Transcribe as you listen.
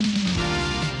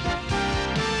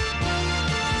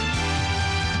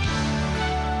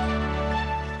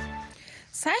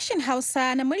Sashen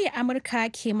Hausa na muryar Amurka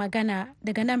ke magana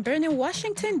daga nan birnin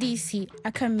Washington DC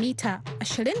akan mita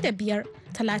 25,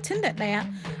 31,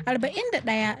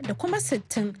 41 da kuma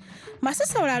 60. Masu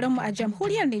sauraron mu a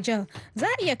jamhuriyar Nijar za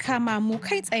a iya kama mu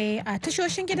kai tsaye a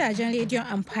tashoshin gidajen rediyon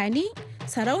amfani,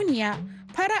 sarauniya,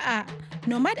 fara'a,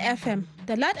 Nomad FM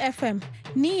da Lad FM,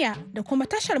 Niya da kuma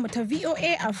tashar mu ta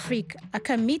VOA Africa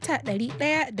akan mita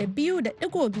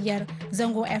 102.5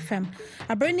 zango FM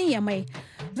a birnin Yamai.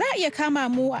 Za a iya kama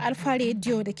mu a Alfa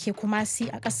Radio da ke Kumasi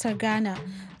a ƙasar Ghana.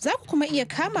 Za ku kuma iya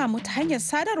kama mu ta hanyar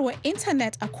sadarwar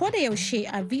intanet a koda yaushe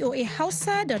a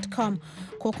voahausa.com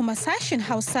ko kuma sashin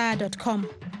hausa.com.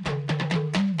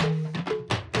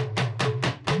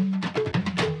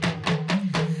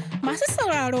 Masu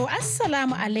sauraro,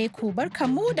 Assalamu alaikum,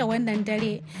 barkamu da wannan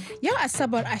dare. Yau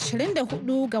Asabar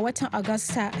 24 ga watan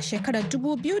Agusta a shekarar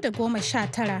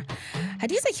 2019.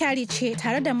 Hadiza Kyari ce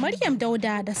tare da Maryam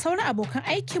Dauda da sauran abokan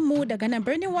aikinmu daga nan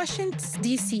birnin Washington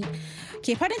DC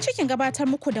ke farin cikin gabatar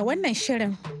muku da wannan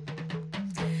shirin.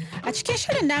 A cikin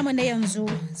shirin namu na yanzu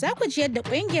za ku ji yadda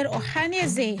ƙungiyar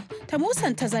Ohaneze ta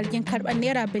musanta zargin karɓar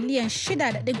naira biliyan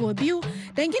 6.2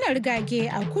 don gina rigage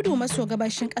a kudu maso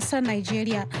gabashin ƙasar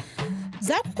Najeriya.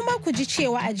 Za ku kuma ku ji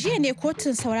cewa a jiya ne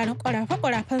kotun sauraron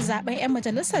ƙorafe-ƙorafen zaben 'yan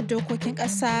majalisar dokokin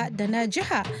ƙasa da na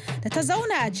jiha da ta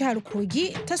zauna a jihar Kogi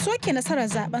ta soke nasarar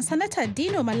zaben sanata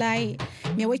Dino Malaye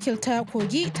mai wakilta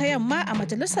Kogi ta yamma a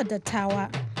majalisar dattawa.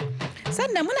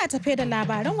 Sannan muna tafe da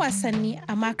labaran wasanni,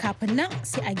 amma kafin nan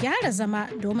sai a gyara zama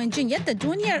domin jin yadda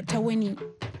duniyar ta wuni.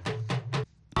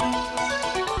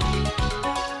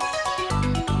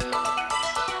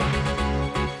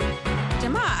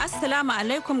 Assalamu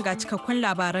alaikum ga cikakkun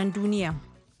labaran duniya.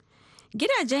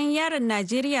 Gidajen yaron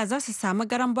Najeriya za su samu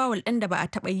garan bawul ɗin da ba a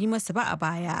taɓa yi masu ba a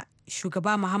baya.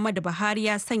 Shugaba Muhammadu Buhari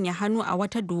ya sanya hannu a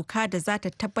wata doka da za ta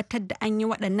tabbatar da an yi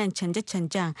waɗannan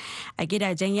canje-canjen a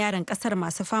gidajen yaron ƙasar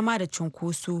masu fama da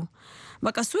cunkoso.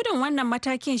 Makasudin wannan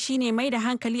matakin shine mai da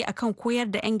hankali akan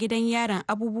koyar da 'yan gidan yaron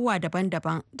abubuwa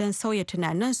daban-daban don sauya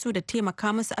tunaninsu da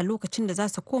taimaka musu a lokacin da za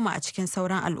su koma a cikin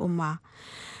sauran al'umma.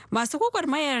 Masu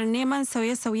gwagwarmayar neman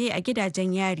sauye-sauye a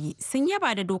gidajen yari sun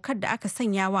yaba da dokar da aka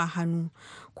sanya wa hannu,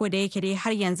 ko da yake dai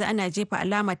har yanzu ana jefa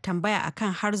alamar tambaya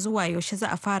akan har zuwa yaushe za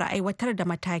a fara aiwatar da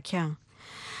matakin.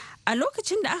 A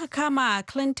lokacin da aka kama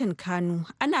Clinton Kanu,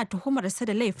 ana tuhumarsa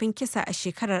da laifin kisa a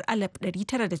shekarar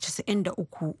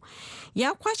 1993.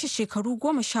 Ya kwashe shekaru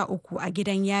 13 a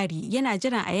gidan yari yana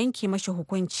jiran a yanke mashi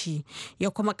hukunci, ya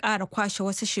kuma ƙara kwashe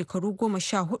wasu shekaru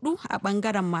 14 a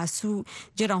ɓangaren masu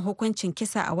jiran hukuncin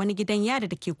kisa a wani gidan yari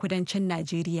da ke kudancin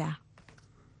Najeriya.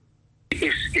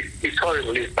 It's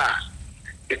horrible, it's bad.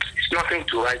 It's nothing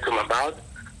to write home about.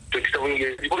 27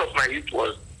 years, one of my youth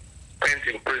was spent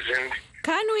in prison.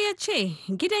 Kano ya ce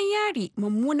gidan yari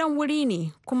mummunan wuri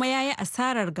ne kuma ya yi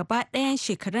asarar gaba ɗayan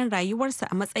shekarun rayuwarsa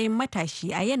a matsayin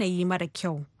matashi a yanayi mara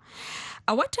kyau.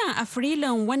 A watan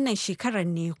Afrilun wannan shekarar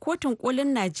ne kotun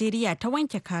kolin Najeriya ta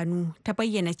wanke Kanu ta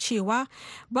bayyana cewa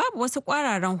babu wasu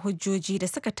kwararan hujjoji da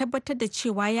suka tabbatar da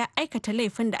cewa ya aikata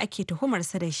laifin da ake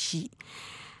tuhumarsa da shi.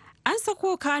 An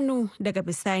sako Kanu daga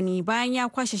bisani bayan ya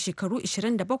kwashe shekaru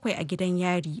 27 a gidan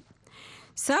yari.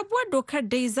 Sabuwar dokar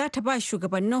dai za ta ba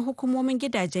shugabannin hukumomin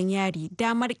gidajen yari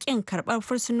damar ƙin karɓar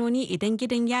fursunoni idan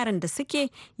gidan yaron da suke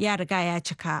ya riga ya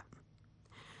cika.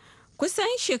 Kusan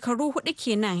shekaru 4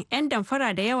 kenan 'yan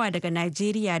damfara da yawa daga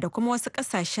Najeriya da kuma wasu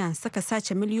ƙasashen suka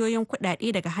sace miliyoyin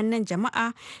kuɗaɗe daga hannun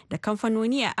jama'a da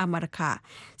kamfanoni a Amurka.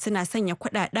 Suna sanya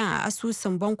kuɗaɗen a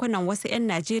asusun bankunan wasu 'yan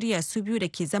Najeriya su biyu da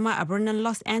ke zama a birnin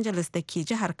Los Angeles da ke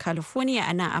jihar California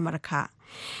a nan Amurka.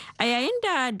 A yayin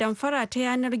da damfara ta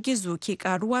yanar gizo ke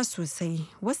karuwa sosai,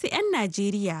 wasu 'yan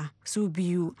Najeriya su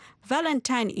biyu,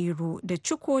 Valentine Iro da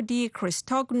Chukwudi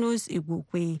Christognus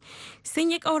Igokwe,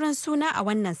 sun yi ƙaurin suna a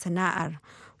wannan sana'ar,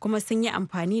 kuma sun yi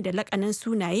amfani da lakanin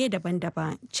sunaye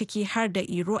daban-daban, ciki har da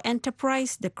Iro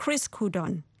Enterprise da Chris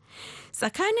Kudon.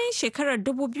 Tsakanin shekarar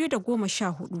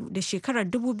 2014 da shekarar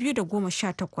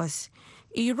 2018,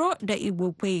 Iro da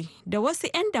Igokwe da wasu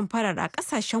 'yan damfarar a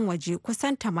kasashen waje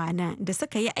kusan 80 da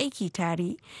suka yi aiki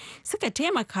tare suka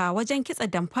taimaka wajen kitsa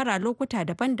damfara lokuta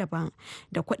daban-daban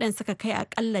da kuɗin suka kai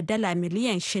akalla dala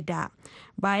miliyan 6.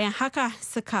 Bayan haka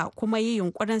suka kuma yi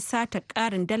yunkurin sata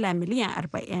ƙarin dala miliyan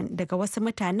 40 daga wasu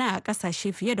mutane a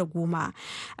ƙasashe fiye da 10,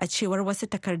 a cewar wasu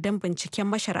takardun binciken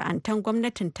mashara'antan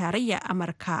gwamnatin tarayyar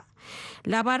Amurka.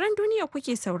 Labaran duniya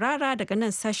kuke saurara daga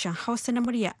nan sashen Hausa na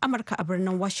muryar Amurka a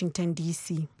birnin Washington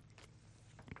DC.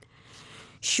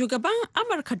 Shugaban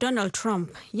Amurka Donald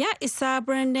Trump ya isa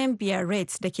birnin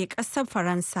Biarritz da ke ƙasar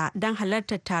Faransa don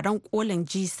halartar taron kolin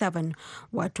G7,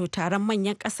 wato taron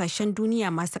manyan ƙasashen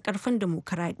duniya masu ƙarfin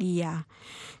dimokuraɗiyya.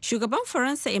 Shugaban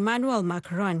Faransa Emmanuel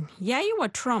Macron ya yi wa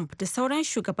Trump da sauran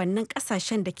shugabannin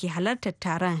ƙasashen da ke halartar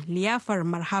taron liyafar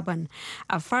marhaban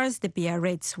a Fars da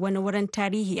Biarritz, wani wurin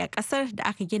tarihi a ƙasar da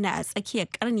aka gina a tsakiyar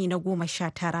ƙarni na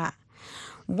 19.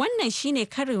 Wannan shine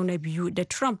karo na biyu da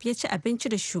Trump ya ci abinci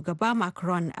da shugaba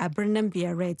Macron a birnin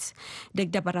Biarritz, duk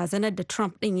da barazanar da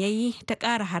Trump ɗin ya yi ta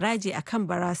ƙara haraji a kan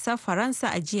barasar Faransa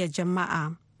a jiya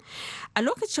Juma'a. A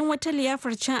lokacin wata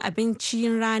liyafar cin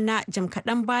abincin rana jim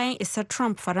kaɗan bayan isar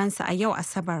Trump Faransa a yau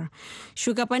Asabar,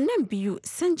 shugabannin biyu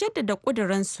sun jaddada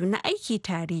ƙudurinsu na aiki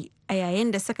tare a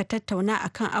yayin da suka tattauna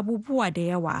akan abubuwa da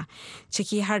yawa,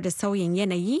 ciki har da sauyin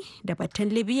yanayi da batun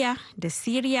Libya da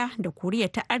Syria da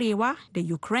Koriya ta Arewa da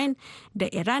Ukraine da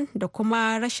Iran da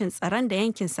kuma rashin tsaron da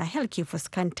yankin Sahel ke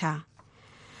fuskanta.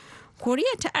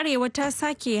 Koriya ta Arewa ta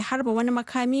sake harba wani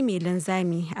makami mai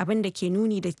linzami, abin da ke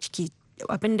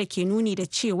nuni da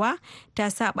cewa ta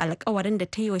saba alkawarin da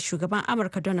ta yi wa shugaban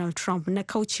Amurka Donald Trump na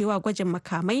kaucewa gwajin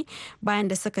makamai bayan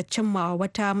da suka cimma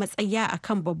wata matsaya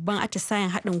akan babban atisayen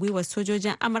haɗin gwiwar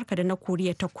sojojin Amurka da na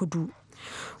Koriya ta Kudu.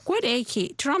 Ko da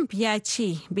yake Trump ya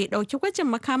ce bai ɗauki gwajin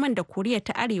makaman da Koriya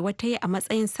ta Arewa ta yi a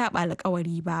matsayin saba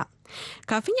alkawari ba.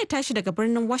 Kafin ya tashi daga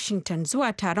birnin Washington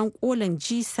zuwa taron kolin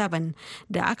G7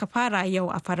 da aka fara yau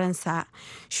a Faransa,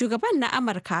 shugaban na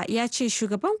Amurka ya ce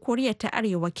shugaban Koriya ta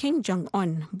Arewa Kim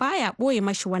Jong-un baya ɓoye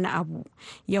mashi wani abu.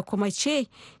 Ya kuma ce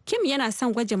Kim yana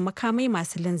son gwajin makamai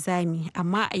masu linzami,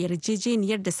 amma a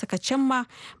yarjejeniyar da suka cimma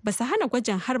ba su hana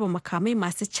gwajin harba makamai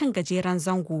masu cin gajeren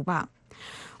zango ba.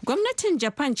 Gwamnatin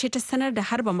Japan ce ta sanar da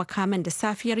harba makaman da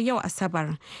safiyar yau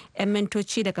Asabar. 'Yan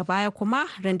mintoci daga baya kuma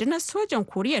rundunar sojan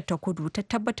Koriya ta Kudu ta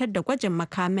tabbatar da gwajin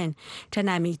makaman,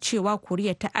 tana mai cewa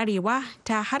Koriya ta Arewa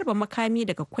ta harba makami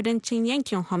daga kudancin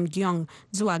yankin Hamgyong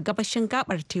zuwa gabashin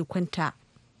gabar tekunta.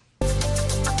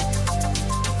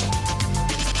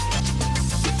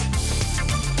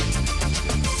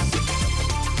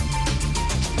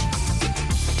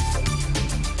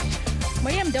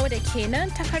 Maryam Dauda kenan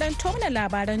ta karanto mana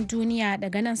labaran duniya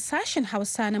daga nan sashen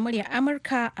Hausa na muryar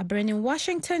Amurka a birnin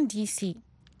Washington DC.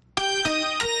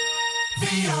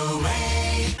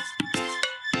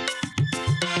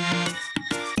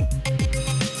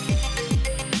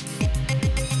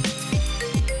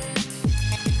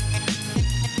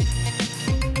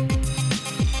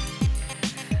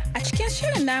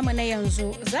 Namu na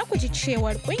yanzu za ku ji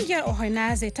cewar kungiyar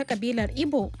Ohanaze ta kabilar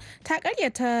Igbo ta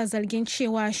karyata zargin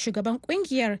cewa shugaban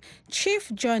kungiyar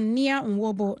Chief John Nia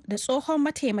Nwobo da tsohon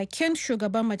mataimakin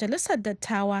shugaban majalisar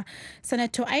dattawa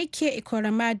Sanato Aike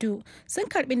Ikoramadu sun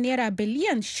karbi naira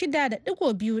biliyan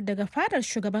 6.2 daga fadar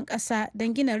shugaban kasa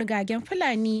don gina rigagen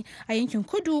Fulani a yankin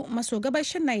kudu maso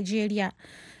gabashin Najeriya.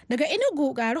 Daga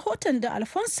Enugu ga rahoton da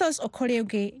Alphonsus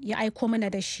Okorege ya aiko mana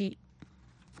da shi.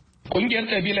 Kungiyar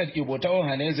kabilar Igbo ta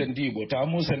Ohanaeze Igbo ta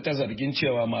musanta zargin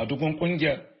cewa madugun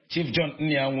kungiyar Chief John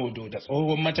Nyanwodo da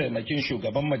tsohon mataimakin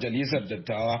shugaban majalisar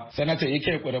dattawa Sanata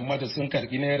Ike Ikuramadu sun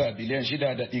karbi naira biliyan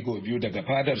 6.2 daga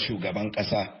fadar shugaban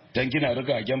kasa don gina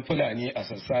rigagen Fulani a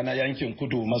sassa na yankin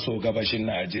kudu maso gabashin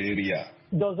Najeriya.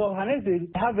 Does Ohanaeze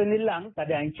have any land that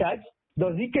they are in charge?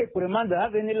 Does Ike Ikuramadu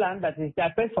have any land that is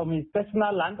separate from his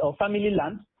personal land or family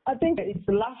land? I think it's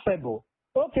laughable.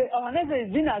 Okay, Ohanaeze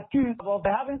is being accused of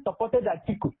having supported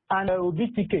Atiku and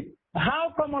Obi ticket.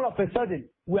 How come all of a sudden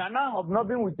we are now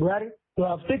hobnobbing with Buhari to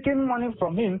have taken money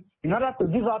from him in order to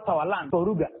give out our land for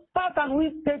Ruga? How can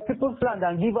we take people's land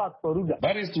and give out for Ruga?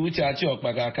 Baris wuce a cewa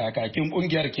kakakin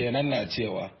kungiyar kenan na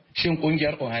cewa shin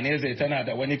kungiyar Ohanaeze tana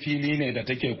da wani fili ne da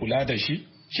take kula da shi?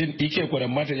 Shin Ike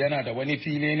Ikuramadu yana da wani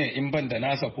fili ne in ban da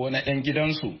nasa ko na 'yan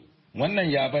gidansu?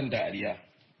 Wannan ya ban dariya.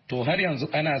 To har yanzu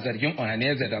ana zargin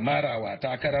Ohanaeze da marawa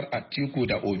takarar Atiku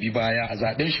da Obi baya a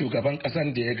zaben shugaban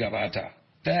kasan da ya gabata.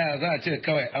 Ta yaya za a ce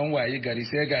kawai an wayi gari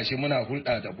sai gashi muna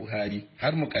hulɗa da Buhari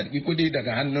har mu karɓi kuɗi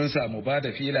daga hannunsa mu ba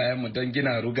da filayenmu don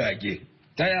gina rugage?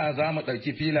 Ta yaya za mu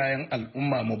ɗauki filayen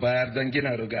al'umma mu bayar don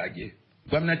gina rugage?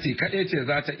 Gwamnati kaɗai ce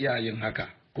za ta iya yin haka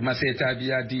kuma sai ta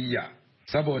biya diyya.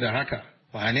 Saboda haka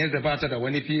Ohanaeze ba ta da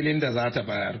wani filin da za ta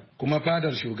bayar kuma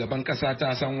fadar shugaban ƙasa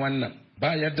ta san wannan.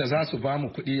 Ba yadda za su ba mu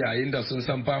kuɗi yayin da sun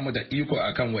san ba mu da iko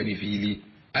akan wani fili.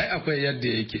 Ai akwai yadda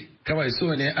yake, kawai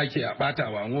so ne ake a ɓata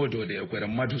wa Nwodo da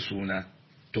Ikuramadu suna.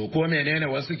 To ko menene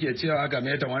wasu ke cewa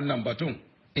game da wannan batun?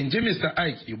 In ji Mr.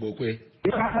 Ike Ibokwe.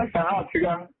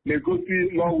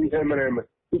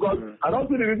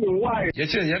 Ya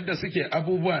ce yadda suke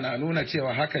abubuwa na nuna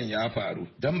cewa hakan ya faru,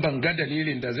 don ban ga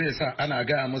dalilin da zai sa ana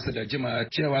gaya musu da jima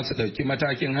cewa su ɗauki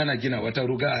matakin hana gina wata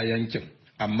ruga a yankin.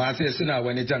 amma sai suna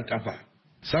wani jan kafa.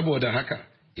 Saboda haka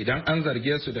idan an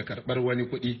zarge su da karɓar wani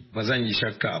kuɗi ba zan yi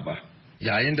shakka ba.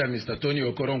 Yayin da Mr. Tony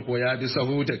Okoronko ya bi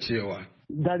sahu da cewa.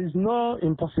 There is no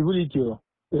impossibility.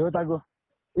 Ya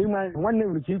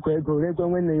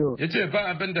ce ba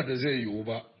abin da ba zai yiwu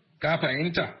ba. Ka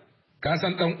fahimta? Ka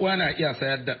san ɗan uwa na iya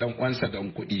sayar da ɗan uwansa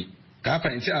don kuɗi. Ka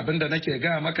fahimci abin da nake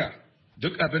gaya maka?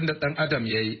 Duk abin da ɗan adam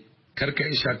ya yi, karka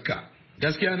yi shakka.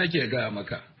 Gaskiya nake gaya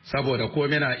maka, saboda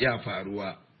komai na iya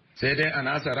faruwa. Sai dai a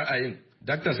nasa ra'ayin,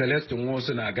 Dr. Celestin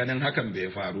Wosu na ganin hakan bai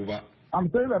faru ba. I'm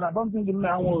saying that I don't think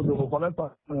Nyawodo will collect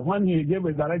when he gave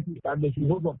a directive that they should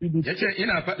vote for PDP. Ya ce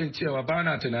ina faɗin cewa ba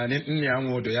na tunanin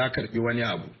Nyawodo ya karɓi wani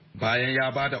abu bayan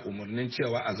ya ba da umarnin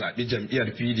cewa a zaɓi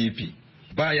jam'iyyar PDP.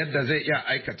 Ba yadda zai iya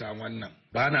aikata wannan,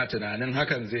 ba na tunanin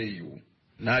hakan zai yiwu.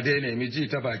 Na dai nemi ji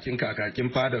ta bakin kakakin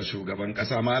fadar shugaban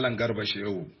ƙasa Malam Garba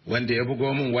Shehu, wanda ya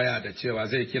bugo min waya da cewa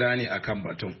zai kira ni akan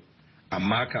batun.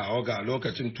 Amma kawo ga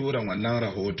lokacin turan wannan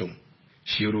rahoton.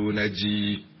 Shiru na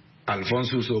ji.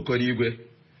 Alfonso Sokorigwe,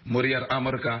 muryar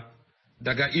Amurka,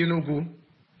 daga Enugu,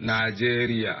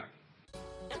 Najeriya.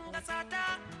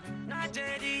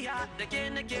 Najeriya da ke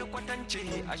nake kwatance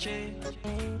ashe,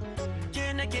 ke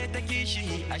nake ta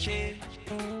kishi ashe,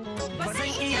 ba zan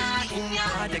iya inya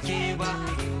da ke ba,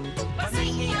 ba zan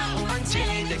iya umance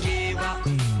da ke ba.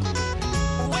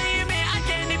 Wai me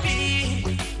ake nufi,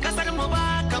 kasar mu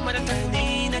ba kamar ta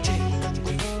ni na ce.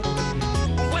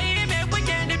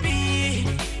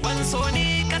 So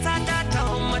ni kasa ta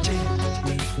mace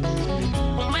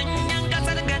manyan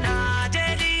kasar ga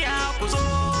Najeriya ku zo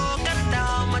garda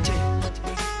mace.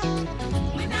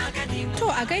 To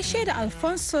a gaishe da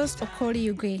Alphonsus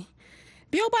Okorigwe.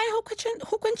 Biyo bayan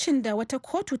hukuncin da wata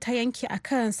kotu ta yanke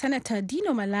akan Sanata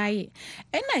Dino Melaye,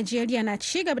 'yan Najeriya na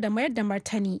ci gaba da mayar da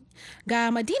martani.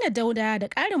 Ga Madina Dauda da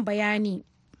ƙarin bayani.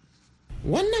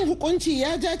 Wannan hukunci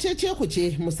ya ja cece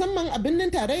kuce musamman a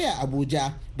birnin tarayya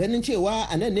Abuja, ganin cewa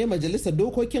a nan ne majalisar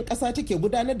dokokin ƙasa take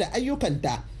gudanar da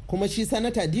ayyukanta, kuma shi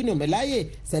sanata Dino Melaye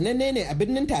sananne ne a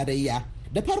birnin tarayya.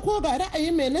 Da farko ga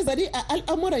ra'ayin mai nazari a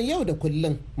al'amuran yau da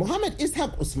kullum, Muhammad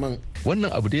Ishaq Usman. Wannan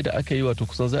abu dai da aka yi wato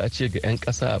kusan za a ce ga 'yan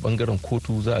ƙasa a bangaren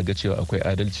kotu za a ga cewa akwai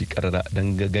adalci karara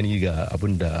don gani ga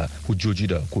abin da hujjoji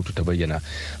da kotu ta bayyana.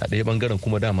 A ɗaya bangaren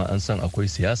kuma dama an san akwai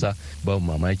siyasa, babu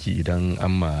mamaki idan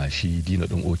an ma shi Dino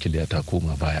ɗin okil ya ta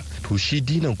koma baya. To shi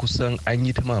Dinon kusan an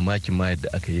yi ta mamakin ma yadda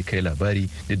aka yi kai labari,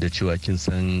 duk da cewa kin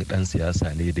san ɗan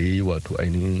siyasa ne da ya yi wato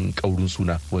ainihin ƙaurin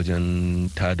suna wajen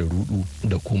tada rudu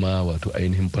da kuma wato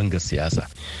ainihin bangar siyasa.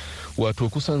 Wato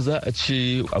kusan za a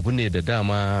ce abu ne da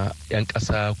dama 'yan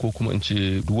ƙasa ko kuma in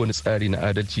ce duk wani tsari na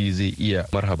adalci zai iya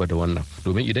marhaba da wannan,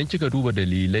 domin idan kika duba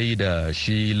dalilai da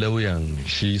shi lauyan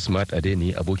shi Smart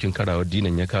Adeni abokin karawar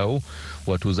Dinon ya kawo,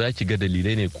 wato za ki ga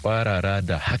dalilai ne kwarara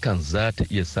da hakan za ta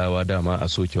iya sawa dama a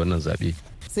soke wannan zaɓe.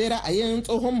 Sai ra'ayin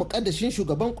tsohon mukaddashin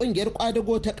shugaban kungiyar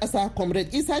kwadago ta ƙasa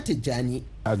Comrade Isa Tijjani.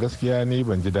 A gaskiya ni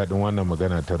ban ji daɗin wannan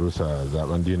magana ta rusa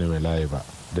zaben Dino Melaye ba.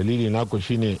 Dalili naku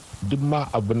shine duk ma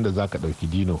abin da zaka ɗauki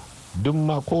Dino, duk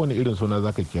ma kowane irin suna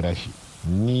zaka kira shi,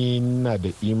 ni na da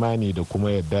imani da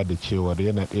kuma yadda da cewar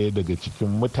yana ɗaya daga cikin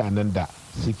mutanen da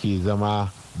suke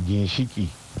zama ginshiki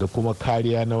da kuma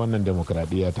kariya na wannan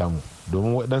demokradiyya tamu.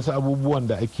 Domin waɗansu abubuwan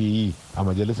da ake yi a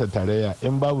majalisar tarayya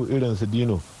in babu irin su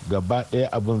Dino, gaba ɗaya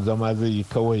abin zama zai yi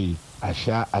kawai a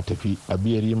sha a tafi a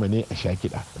biyar rima ne a sha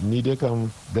kiɗa. Ni dai kan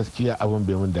gaskiya abin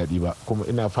bai mun daɗi ba, kuma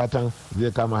ina fatan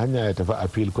zai kama hanya ya tafi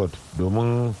appeal court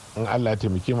domin in Allah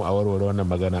taimake mu a warware wannan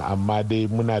magana, amma dai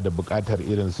muna da buƙatar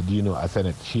irin su Dino a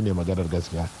Senate, shine maganar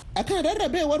gaskiya. Akan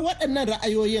rarrabewar waɗannan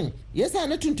ra'ayoyin yasa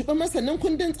na tuntuɓi masanin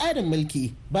kundin tsarin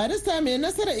mulki barista mai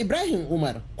nasara Ibrahim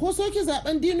Umar ko soke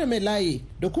zaben Dino Melaye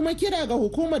da kuma kira ga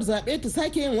hukumar zaɓe ta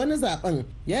sake yin wani zaben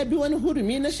ya bi wani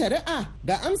hurumi na shari'a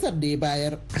ga amsar da ya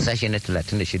bayar. Sashe na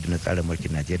 36 na tsarin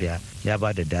mulkin Najeriya ya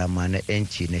ba da dama na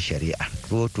 'yanci na shari'a.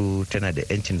 Kotu tana da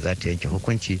 'yancin za ta yanke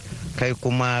hukunci, kai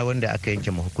kuma wanda aka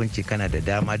yanke ma hukunci kana da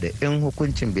dama da in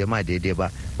hukuncin bai ma daidai ba,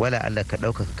 wala Allah ka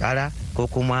ɗaukaka ƙara ko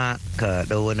kuma ka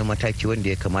ɗau wani mataki wanda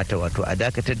ya kamata, wato a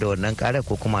dakatar da wannan ƙara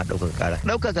ko kuma a ɗaukaka ƙara.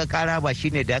 Ɗaukaka ƙara ba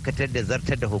shine dakatar da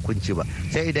zartar da hukunci ba,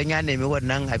 sai idan ya nemi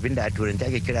wannan abin da a turanci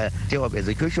ake kira term of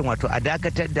execution, wato a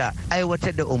dakatar da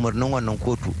aiwatar da umarnin wannan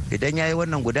kotu. Idan ya yi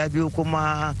wannan guda biyu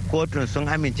kuma kotun sun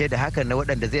amince da hakan na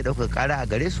waɗanda zai ɗaukaka ƙara a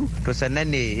gare su, to sannan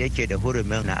ne yake da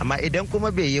hurumin. Amma idan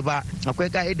kuma bai yi ba,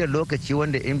 akwai ka'idar lokaci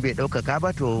wanda in bai ɗaukaka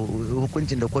ba to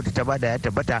hukuncin da kotu ta bada ya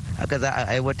tabbata, haka za a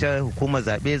aiwatar. Hukumar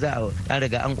zaɓe za a an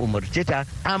riga an umarce ta,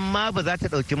 amma ba za ta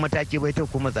ɗauki mataki ba ita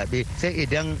hukumar zaɓe sai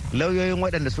idan lauyoyin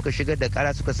waɗanda suka shigar da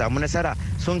ƙara suka samu nasara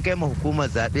sun kai ma hukumar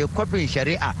zaɓe kwafin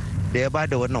shari'a da ya ba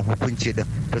da wannan hukunci din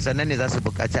to sannan ne za su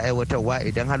buƙaci aiwatarwa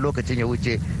idan har lokacin ya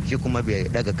wuce shi kuma bai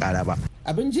daga kara ba.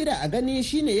 Abin jira a gani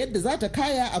shine yadda za ta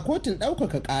kaya a kotun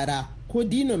ɗaukaka ƙara. Ko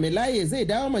Dino Melaye zai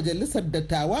dawo majalisar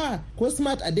dattawa ko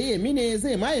Smart Adeyemi ne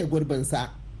zai maye gurbinsa.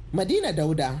 Madina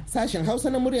Dauda, sashen Hausa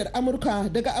na muryar Amurka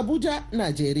daga Abuja,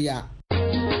 Najeriya.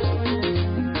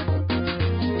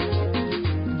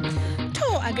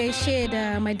 To a gaishe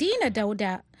da Madina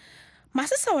Dauda.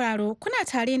 Masu sauraro kuna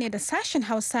tare ne da sashen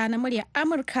Hausa na muryar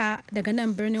Amurka daga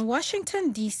nan birnin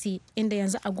Washington DC inda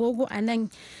yanzu agogo a nan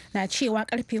na cewa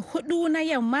karfe 4 na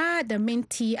yamma da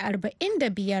minti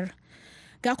 45.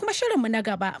 Ga kuma shirinmu na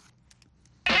gaba.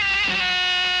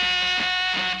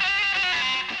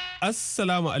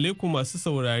 Assalamu alaikum masu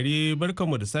saurare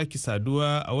barkanmu da sake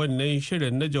saduwa a wannan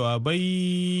shirin na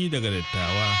jawabai daga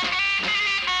dattawa.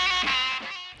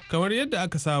 Kamar yadda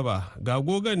aka saba, ga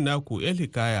gogon naku El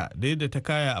Hikaya da yadda ta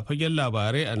kaya a fagen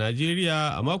labarai a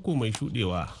Najeriya a mako mai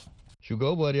shudewa.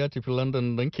 Shugaba Buhari ya tafi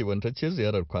London don kebantacciyar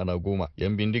ziyarar kwana 10.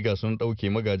 Yan bindiga sun ɗauke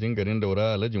magajin garin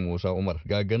Daura Alhaji Musa Umar.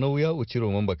 Ga ganau ya uci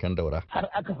roman bakan Daura. Har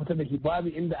aka fita da shi babu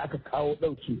inda aka kawo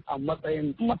ɗauki a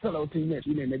matsayin masarautin ne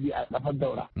shine na biyu a kafar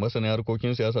Daura. Masanin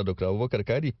harkokin siyasa Dr. Abubakar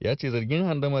Kari ya ce zargin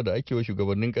handama da ake wa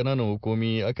shugabannin ƙananan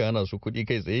hukumi aka hana su kuɗi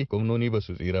kai tsaye gwamnoni ba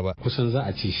su tsira ba. Kusan za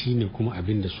a ce shine kuma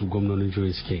abin da su gwamnonin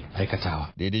jihohi suke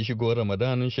aikatawa. Daidai shigowar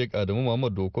Ramadan Sheikh Adamu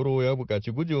Muhammad Dokoro ya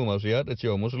buƙaci gujewa masu yaɗa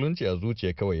cewa musulunci a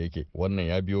zuciya kawai yake. Wannan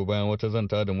ya biyo bayan wata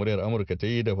zanta da muryar Amurka ta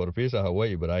yi da Farfesa Hawwa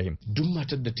Ibrahim. Duk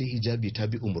matar da ta yi hijabi ta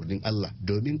bi umarnin Allah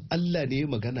domin Allah ne ya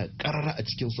magana karara a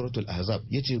cikin suratul Ahzab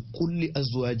yace kulli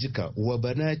azwajika wa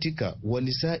banatika wa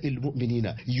nisa'il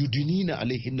mu'minina yudnina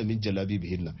alaihinna min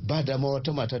jalabibihinna. Ba dama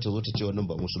wata mata ta zo ta ce wannan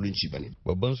ba musulunci bane.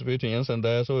 Babban sufetin yan sanda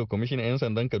ya sauya kwamishinan yan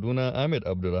sandan Kaduna Ahmed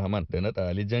Abdulrahman da na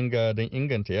Ali Janga don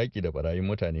inganta yaki da barayin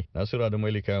mutane. Nasiru da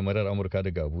Malika muryar Amurka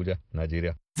daga Abuja,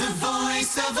 Najeriya.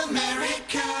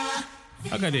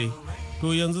 Haka dai,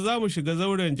 to yanzu za mu shiga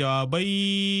zauren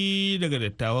jawabai daga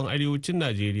dattawan arewacin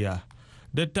Najeriya.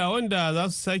 Dattawan da za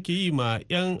su sake yi ma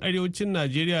 'yan arewacin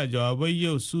Najeriya jawabai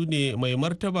yau su ne mai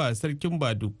martaba sarkin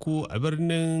Baduku a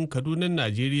birnin Kadunan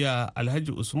Najeriya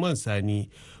Alhaji Usman Sani,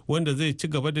 wanda zai ci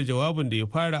gaba da jawabin da ya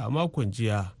fara a makon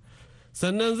jiya.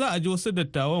 Sannan za a ji wasu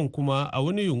dattawan kuma a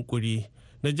wani yunkuri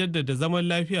na jaddada zaman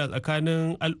lafiya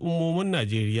tsakanin al'ummomin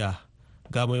Najeriya.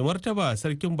 Ga mai martaba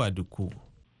sarkin Baduku.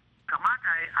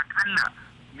 Kamata ya akalla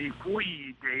mai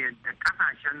koyi da yadda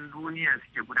kasashen duniya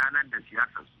suke gudanar da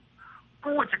siyasarsu.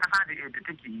 Kowace ƙasa da yadda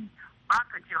take yi, ba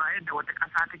ka cewa yadda wata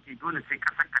ƙasa take dole sai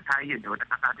ƙasar ka ta yi yadda wata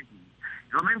ƙasa take yi.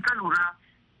 Domin ka lura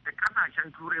da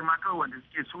ƙasashen turai ma kawai wanda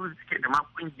suke da ma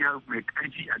ƙungiya mai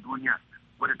ƙarfi a duniya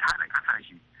wadda ta haɗa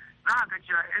ƙasashe. Za a ga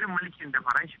cewa irin mulkin da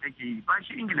Faransa take yi ba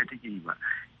shi Ingila take yi ba.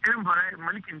 Irin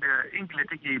mulkin da Ingila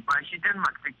take yi ba shi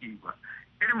Denmark take yi ba.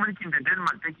 Irin mulkin da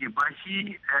Denmark take ba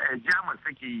shi Jamus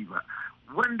take yi ba,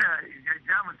 wanda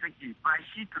Jamus take ba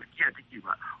shi Turkiya take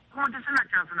ba, kuma duk suna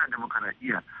cewa suna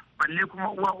demokaradiyya, balle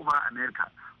kuma uwa uba Amerika.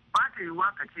 Ba ta yi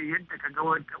waka ce yadda ka ga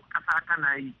wata ƙasa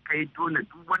tana yi kai dole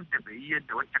duk wanda bai yi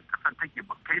yadda wacce ƙasa take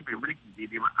ba kai bai mulki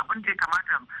daidai ba. Abin da ya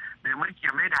kamata mai mulki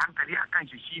ya mai da hankali a kan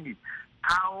shi shine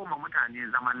kawo ma mutane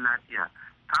zaman lafiya,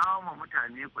 kawo ma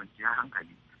mutane kwanciyar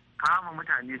hankali. Kama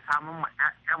mutane samun ma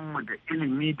 'ya'yanmu da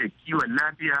ilimi da kiwon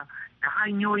lafiya da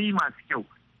hanyoyi masu kyau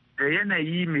da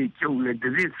yanayi mai kyau yadda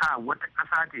zai sa wata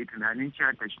ƙasa ta yi tunanin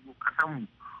cewa ta shigo ƙasanmu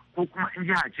ko kuma in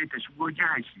jiha ce ta shigo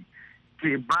jiha shi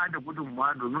ke ba da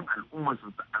gudunmawa domin al'umma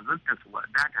su azurta su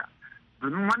wadata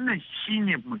domin wannan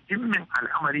shine muhimmin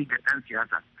al'amari ga ɗan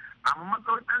siyasa. Amma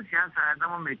matsawar ɗan siyasa ya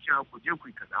zama mai cewa ku je ku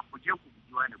yi kaza, ku je ku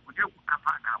gujewa ne, ku je ku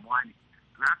kafa damuwa ne,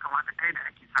 ya kamata kai da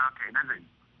ake sa kai nazari.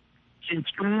 Shin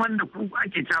cikin wanda ku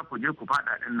ake cewa ku je ku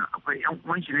faɗa ɗin nan akwai 'yan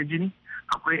uwan shi na jini,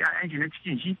 akwai 'ya'yan shi na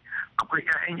cikin shi, akwai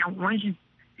 'ya'yan 'yan uwan shi?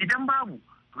 Idan babu,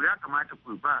 to ya kamata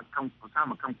ku ba kanku, ku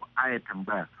sama kanku aya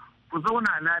tambaya. Ku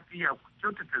zauna lafiya, ku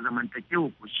kyautata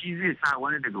zamantakewa ku, shi zai sa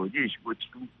wani daga waje ya shigo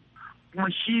cikin ku. Kuma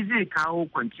shi zai kawo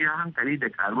kwanciyar hankali da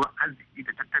karuwar arziki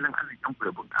da tattalin arzikin ku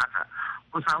da bunƙasa.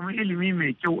 Ku samu ilimi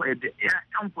mai kyau yadda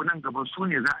 'ya'yan ku nan gaba su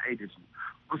ne za a yi da su.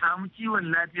 Ku samu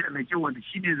kiwon lafiya mai kyau wanda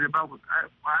shi ne zai ba ku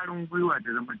ƙwarin gwiwa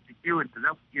da zamantakewar da za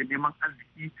ku iya neman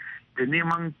arziki da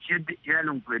neman ciyar da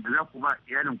iyalinku yadda za ku ba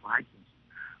iyalinku haƙƙinsu.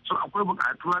 So akwai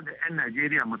buƙatuwa ga 'yan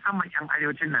Najeriya musamman 'yan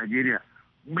arewacin Najeriya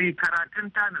mai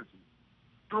karatun tanasu.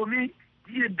 Domin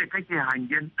yadda kake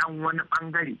hangen ɗan wani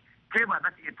ɓangare kai ba za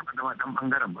ka iya taɓa zama ɗan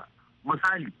ɓangaren ba.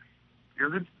 Misali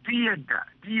yanzu duk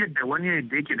yadda wani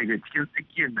yadda yake daga cikin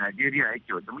tsakiyar Najeriya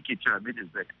yake wanda muke cewa middle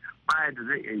belt baya da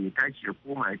zai iya tashi ya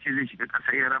koma ya ce zai shiga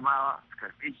ƙasar Yarabawa su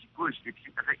karɓe shi ko ya shiga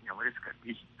cikin ƙasar Inyamurai su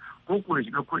karɓe shi ko ya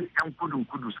shiga yan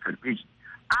kudu su karɓe shi.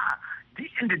 A'a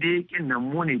duk inda da yakin nan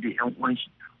mu ne da yan uwan shi.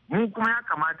 Mu kuma ya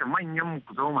kamata manyan mu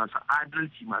ku zama masu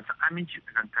adalci, masu aminci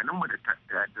tsakankanin mu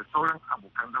da sauran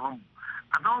abokan zaman mu.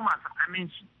 A zama masu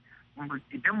aminci.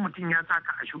 Idan mutum ya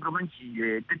saka a shugabanci ya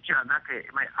yadda cewa za ka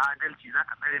mai adalci, za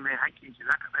ka tsare mai haƙƙin shi,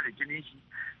 za ka tsare jinin shi,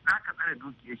 za ka tsare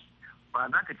dukiyar shi, ba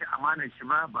za ka ci amanar shi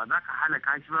ba, ba za ka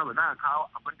halaka shi ba, ba za ka kawo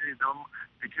abin da zai zama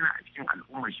fitina a cikin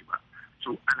al'ummar shi ba.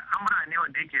 So al'amura ne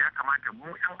wanda yake ya kamata mu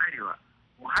 'yan arewa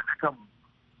mu haɗa kanmu,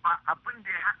 ba abin da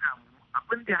ya haɗa mu,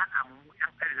 abin da ya haɗa mu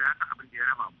 'yan arewa ya abin da ya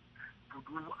raba mu. To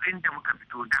duk inda muka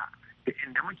fito da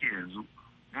inda muke yanzu,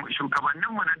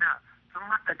 shugabanninmu na da sun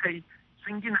haɗa kai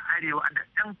sun gina arewa da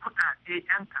ɗan kuɗaɗe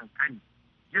ɗan kankani.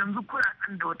 Yanzu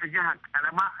kuɗaɗen da wata jiha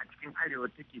karama a cikin arewa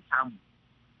take samu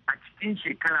a cikin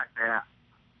shekara ɗaya,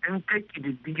 in kai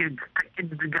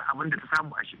ƙididdiga abin da ta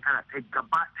samu a shekara ɗaya,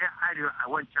 gaba ɗaya arewa a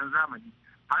wancan zamani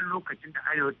har lokacin da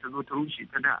arewa ta zo ta rushe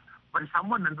ta da ban samu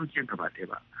wannan dukiyar gaba ɗaya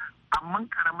ba. Amma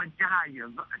karamar jiha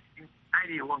yanzu a cikin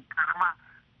arewan karama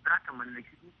za ta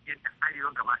mallaki dukiyar da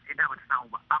arewa gaba ɗaya da ba ta samu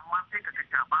ba, amma sai ka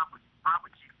ga babu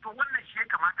ci. To wannan shi ya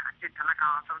kamata a ce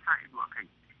talakawa sun sa ido a kai,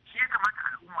 shi ya kamata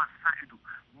al'umma su sa ido.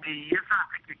 Me yasa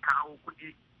ake kawo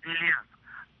kuɗi billions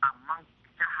amma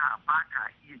jiha ba ta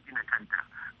iya gina kanta?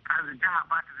 Kaza jiha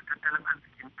ba ta da tattalin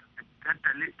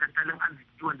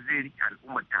arziki wanda zai rike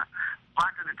al'ummarta, ba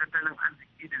ta da tattalin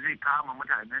arziki da zai kawo ma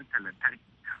mutanen lantarki,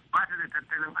 ba ta da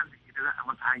tattalin arziki da za a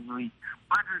masa hanyoyi,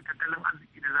 ba ta da tattalin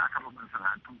arziki da za a kafa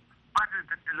masana'antu, ba ta da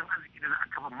tattalin arziki da za a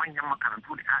kafa manyan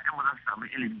makarantu da 'ya'yan mu za su samu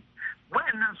ilimi.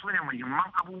 Waɗannan su ne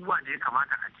muhimman abubuwa da ya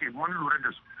kamata a ce mun lura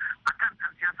da su akan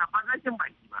ɗan siyasa, ba zaƙin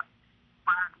baki ba,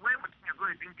 ba wai mutum ya zo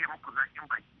ya dinga muku zaƙin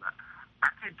baki ba. A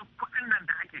ce duk kuɗin nan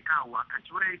da ake kawowa ka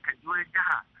ji wai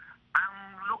jiha an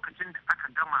lokacin da aka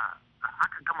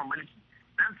gama mulki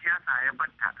dan siyasa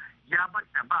ya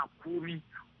batta ba komi,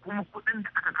 kuma kuɗin da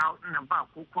aka kawo ɗin nan ba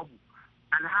ko kwabo.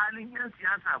 Alhalin 'yan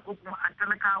siyasa ko kuma a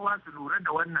talakawa su lura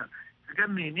da wannan, su ga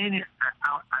menene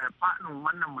alfanun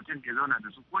wannan mutum da ya zauna da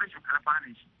su ko rashin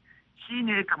alfanun shi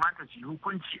ne ya kamata su yi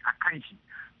hukunci a kan shi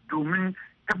domin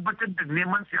tabbatar da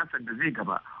neman siyasar da zai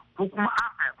gaba, ko kuma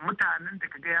mutanen da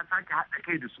kaga ya sake haɗa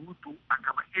kai da su to a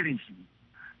gaba irin shi.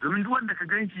 Domin duk wanda ka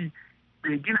gan shi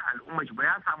bai gina al'umma shi ba,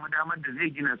 ya samu damar da zai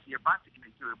gina su, ya ba su ina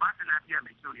kyau, ya ba su lafiya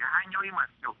mai kyau, ya hanyoyi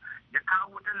masu kyau, ya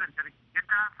kawo wutar lantarki, ya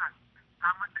kasa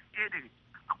samar da ɗaya daga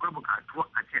akwai bukatu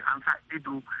a ce an sa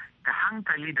ido da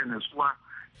hankali da natsuwa.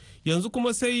 Yanzu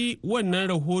kuma sai wannan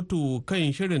rahoto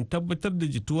kan shirin tabbatar da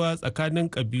jituwa tsakanin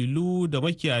kabilu da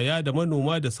makiyaya da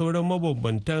manoma da sauran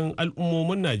mabambantan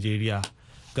al'ummomin Najeriya.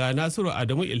 Ga Nasiru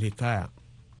Adamu Ilhikaya.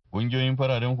 Ƙungiyoyin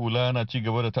fararen hula na ci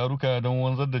gaba da taruka don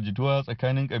wanzar da jituwa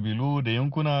tsakanin ƙabilu da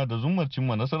yankuna da zummar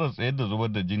cimma nasarar tsayar da zubar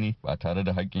da jini ba tare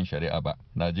da haƙƙin shari'a ba.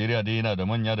 Najeriya dai yana da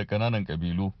manya da ƙananan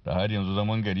ƙabilu da har yanzu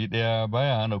zaman gari ɗaya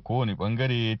baya hana kowane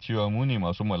ɓangare cewa mu ne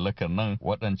masu mallakar nan,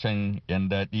 waɗancan 'yan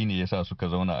daɗi ne yasa suka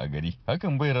zauna a gari.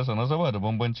 Hakan bai rasa nasaba da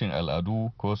bambancin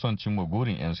al'adu ko son cimma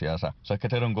burin 'yan siyasa.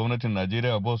 Sakataren gwamnatin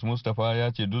Najeriya Boss Mustapha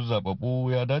ya ce duk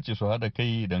zaɓaɓɓu ya dace su haɗa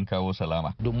kai don kawo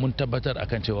salama. Don mun tabbatar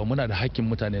akan cewa muna da haƙƙin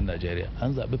mutane Najeriya,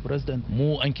 an zaɓi president,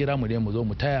 mu an kira mu ne mu zo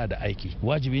mu taya da aiki.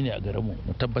 Wajibi ne a gare mu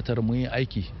mu tabbatar mu yi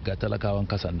aiki ga talakawan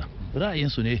kasan nan.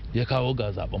 Ra'ayinsu ne ya kawo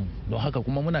ga zaben mu, don haka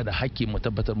kuma muna da haƙƙi mu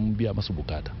tabbatar mun biya masu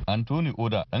bukata. Anthony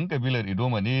Oda ɗan kabilar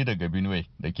Idoma ne daga Benue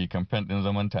da ke kamfen ɗin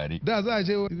zaman tare. Da za a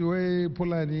ce wai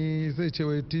Fulani sai ce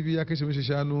wai TV ya kashe mishi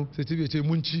shanu, sai TV ya ce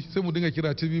munci, sai mu dinga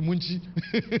kira TV munci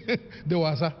da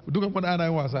wasa, dukan kuma ana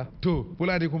yin wasa. To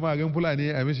Fulani kuma a gan Fulani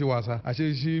a mishi wasa, a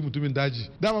ce shi mutumin daji.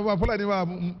 Dama ba Fulani ba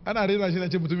ana rena shi na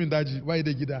ce mutumin daji bai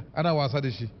da gida, ana wasa da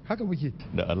shi, haka muke.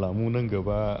 Da alamu nan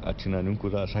gaba a tunanin ku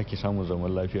za a sake samun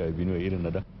zaman lafiya a Benue irin na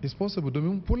da. It's possible,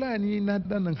 domin Fulani na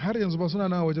nan har yanzu ba suna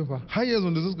nan wajen fa, har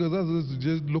yanzu da suka za su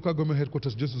je local government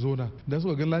headquarters je su zauna, da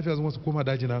suka ga lafiya zuma su koma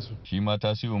daji nasu. Shi ma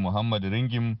Tasiu Muhammad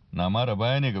Ringim na mara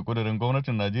baya ne ga kudirin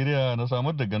gwamnatin Najeriya na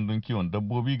samar da gandun kiwon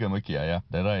dabbobi ga makiyaya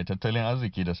da raya tattalin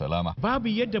arziki da salama. Babu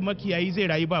yadda makiyayi zai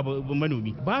rayu ba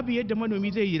manomi, babu yadda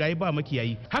manomi zai rayu ba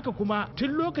makiyayi. Haka kuma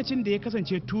tun lokacin da ya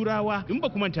kasance turawa, in ba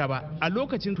ku manta ba, a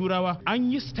lokacin turawa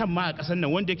an yi stamp ma a ƙasar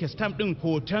nan wanda yake stamp din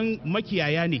hoton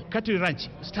makiyaya ne, cattle ranch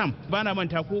stamp, ba na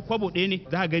manta ko kwabo ɗaya ne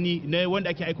za ka gani na wanda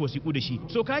ake aika wasiƙu da shi.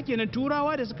 So ka kenan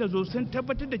turawa da suka zo sun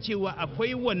tabbatar da cewa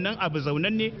akwai wannan abu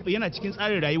zaunan ne yana cikin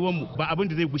tsarin rayuwar mu, ba abin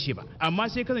da zai gushe ba. Amma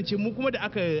sai kasance mu kuma da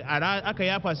aka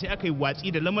yafa sai aka yi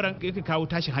watsi da lamuran yake kawo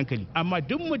tashin hankali. Amma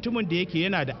duk mutumin da yake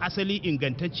yana da asali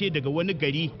ingantacce daga wani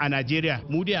gari a Najeriya,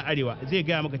 mu dai a arewa, zai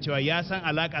gaya maka cewa ya san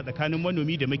alaka tsakanin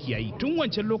manomi da makiyayi. Tun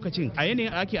wancan lokacin a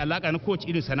yanayin ake alaka na kowace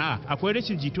irin sana'a akwai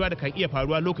rashin jituwa da kan iya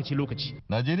faruwa lokaci-lokaci.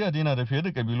 Najeriya dai na da fiye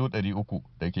da kabilu 300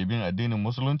 da ke bin addinin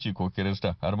musulunci ko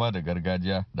kirista har ma da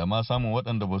gargajiya da ma samun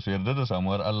waɗanda ba su yarda da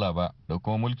samuwar Allah ba da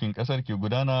kuma mulkin ƙasar ke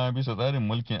gudana bisa tsarin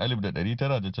mulkin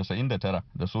 1999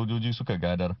 da sojoji suka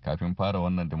gadar kafin fara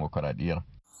wannan dimokuraɗiyyar.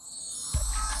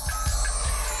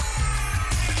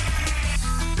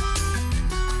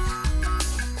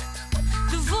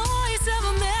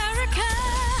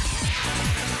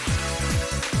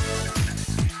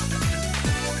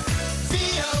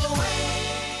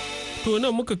 To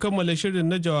nan muka kammala shirin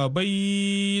na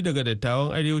jawabai daga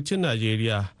dattawan arewacin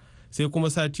Najeriya. Sai kuma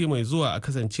sati mai zuwa a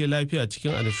kasance lafiya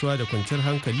cikin annashuwa da kwanciyar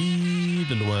hankali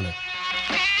da lumana.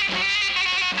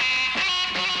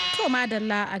 To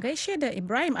madalla a gaishe da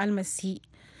Ibrahim Almasi.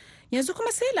 Yanzu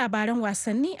kuma sai labaran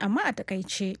wasanni amma a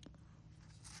takaice.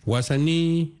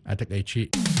 Wasanni a takaice.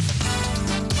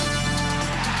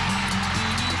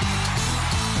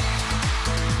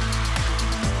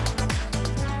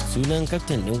 Sunan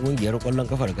kaftin ɗin ƙungiyar ƙwallon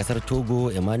kafar ƙasar Togo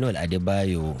Emmanuel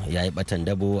Adebayo ya yi ɓatan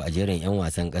dabo a jerin 'yan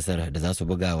wasan ƙasar da za su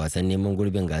buga wasan neman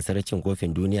gurbin gasar cin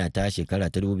kofin duniya ta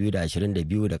shekara ta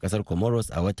 2022 da ƙasar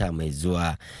Comoros a wata mai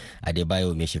zuwa.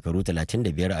 Adebayo mai shekaru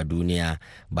 35 a duniya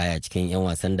baya cikin 'yan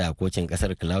wasan da kocin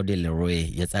ƙasar Claude Leroy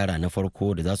ya tsara na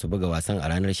farko da za su buga wasan a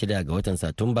ranar 6 ga watan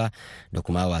Satumba da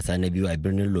kuma wasa na biyu a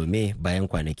birnin Lome bayan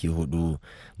kwanaki 4.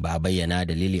 Ba a bayyana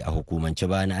dalili a hukumance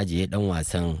ba na ajiye ɗan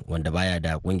wasan wanda baya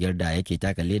da kungiyar da yake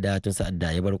taka leda tun sa'ad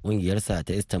da ya bar kungiyarsa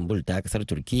ta Istanbul ta kasar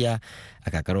Turkiya a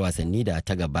kakar wasanni da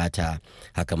ta gabata.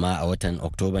 Haka ma a watan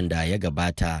Oktoban da ya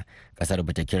gabata kasar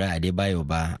bata kira Adebayo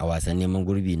ba a wasan neman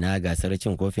gurbi na gasar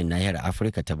cin kofin nahiyar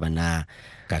Afirka ta bana.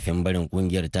 Kafin barin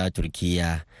kungiyar ta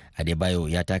Turkiya, Adebayo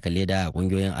ya taka leda a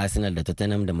kungiyoyin Arsenal da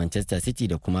Tottenham da Manchester City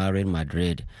da kuma Real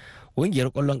Madrid.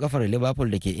 Ƙungiyar ƙwallon ƙafar Liverpool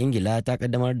da ke Ingila ta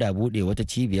kaddamar da buɗe wata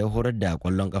cibiyar horar da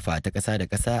ƙwallon ƙafa ta ƙasa da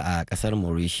ƙasa a ƙasar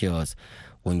Mauritius.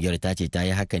 Ƙungiyar ta ce ta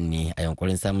yi hakan ne a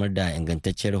yankurin samar da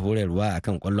ingantacciyar horarwa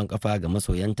akan ƙwallon ƙafa ga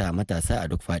masoyanta matasa a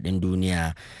duk faɗin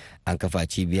duniya. An kafa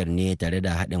cibiyar ne tare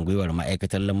da haɗin gwiwar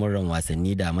ma'aikatar lamuran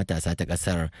wasanni da matasa ta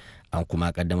ƙasar. An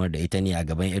kuma kaddamar da ita ne a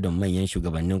gaban idon manyan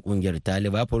shugabannin ƙungiyar ta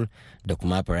Liverpool da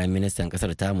kuma Firayim Ministan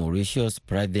ƙasar ta Mauritius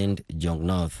Pravind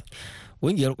Jugnauth.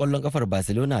 Ƙungiyar ƙwallon ƙafar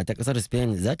Barcelona ta ƙasar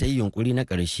Spain za ta yi yunkuri na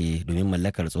ƙarshe domin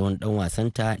mallakar tsohon ɗan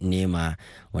wasanta Neymar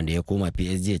wanda ya koma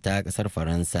PSG ta ƙasar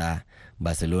Faransa.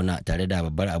 Barcelona tare da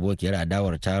babbar abokiyar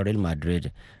adawar ta Real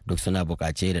Madrid duk suna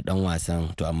buƙace da ɗan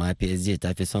wasan, to amma PSG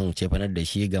ta fi son cefanar da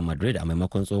shi ga Madrid a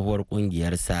maimakon tsohuwar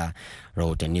ƙungiyarsa.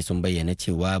 Rahotanni sun bayyana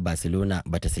cewa Barcelona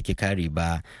bata saki kari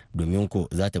ba domin ko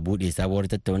za ta buɗe sabuwar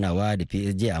tattaunawa da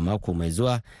PSG a mako mai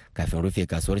zuwa kafin rufe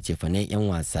kasuwar cefanen 'yan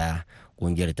wasa.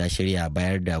 Kungiyar ta shirya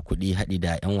bayar da kuɗi haɗi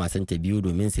da 'yan wasan ta biyu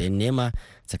domin sayan Nema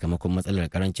sakamakon matsalar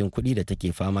karancin kuɗi da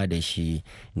take fama da shi.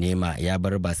 Nema ya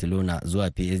bar Barcelona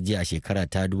zuwa PSG a shekara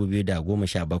ta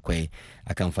 2017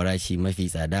 akan farashi mafi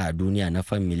tsada a duniya na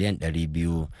fan miliyan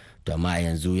 200. To amma a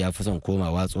yanzu ya fi son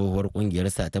komawa tsohuwar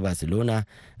kungiyarsa ta Barcelona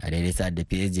a daidai sa'ad da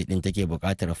PSG din take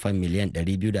buƙatar fan miliyan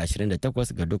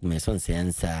 228 ga duk mai son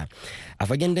sayansa. A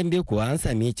fagen dambe kuwa an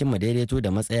sami cimma daidaito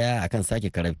da matsaya akan sake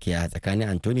karafkiya tsakanin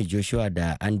Anthony Joshua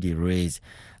da Andy Ruiz.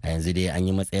 A yanzu dai an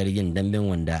yi matsayar yin damben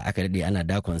wanda aka daɗe ana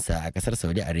dakonsa a ƙasar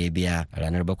Saudi Arabia a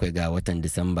ranar 7 ga watan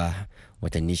Disamba.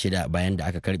 Watanni 6 bayan da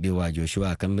aka karɓe wa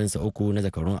Joshua kambinsa 3 na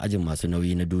zakarun ajin masu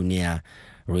nauyi na duniya.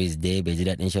 Ruiz dai bai ji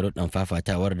daɗin sharuɗan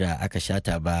fafatawar da aka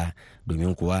shata ba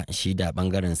domin kuwa shi da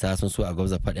ɓangaren sa sun so a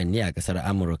gwabza faɗan ne a ƙasar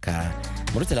Amurka.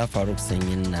 Murtala Faruk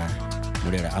Sanyin na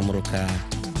muryar Amurka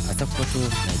a Sokoto,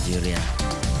 Najeriya.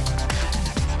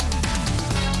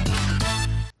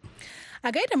 A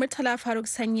gaida Murtala Faruk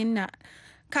Sanyin na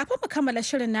kafin mu kammala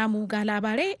shirin namu ga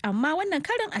labarai amma wannan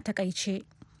karin a takaice.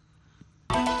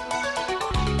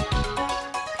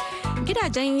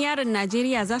 Gidajen yarin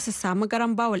Najeriya za su samu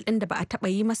garan bawul ɗin da ba a taɓa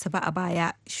yi masa ba a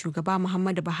baya. Shugaba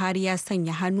Muhammadu Buhari ya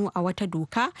sanya hannu a wata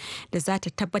doka da za ta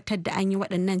tabbatar da an yi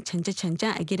waɗannan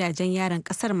canje-canjen a gidajen yarin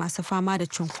ƙasar masu fama da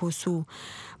cunkoso.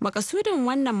 Makasudin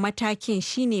wannan matakin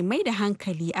shine mai da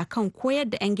hankali akan koyar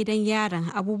da 'yan gidan yarin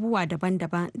abubuwa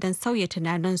daban-daban don sauya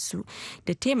tunaninsu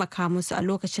da taimaka musu a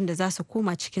lokacin da za su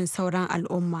koma cikin sauran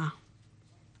al'umma.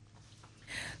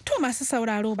 To masu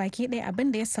sauraro baki ɗaya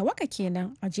abin da ya sawaka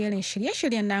kenan a jerin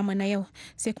shirye-shiryen namu na yau,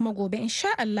 sai kuma gobe insha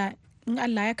Allah in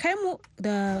Allah ya kai mu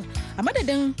da a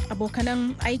madadin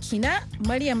abokanan aiki na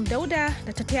Maryam Dauda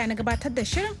da ta taya na gabatar da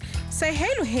shirin, sai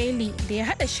Hailu Hailey da ya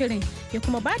hada shirin ya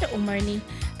kuma bada umarni,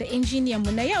 da injiniyan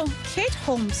mu na yau Kate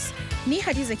Holmes. Ni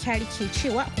Hadiza Kyari ke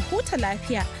cewa ku huta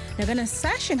lafiya daga nan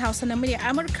sashen Hausa na muryar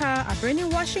Amurka a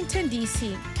birnin Washington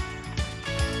DC.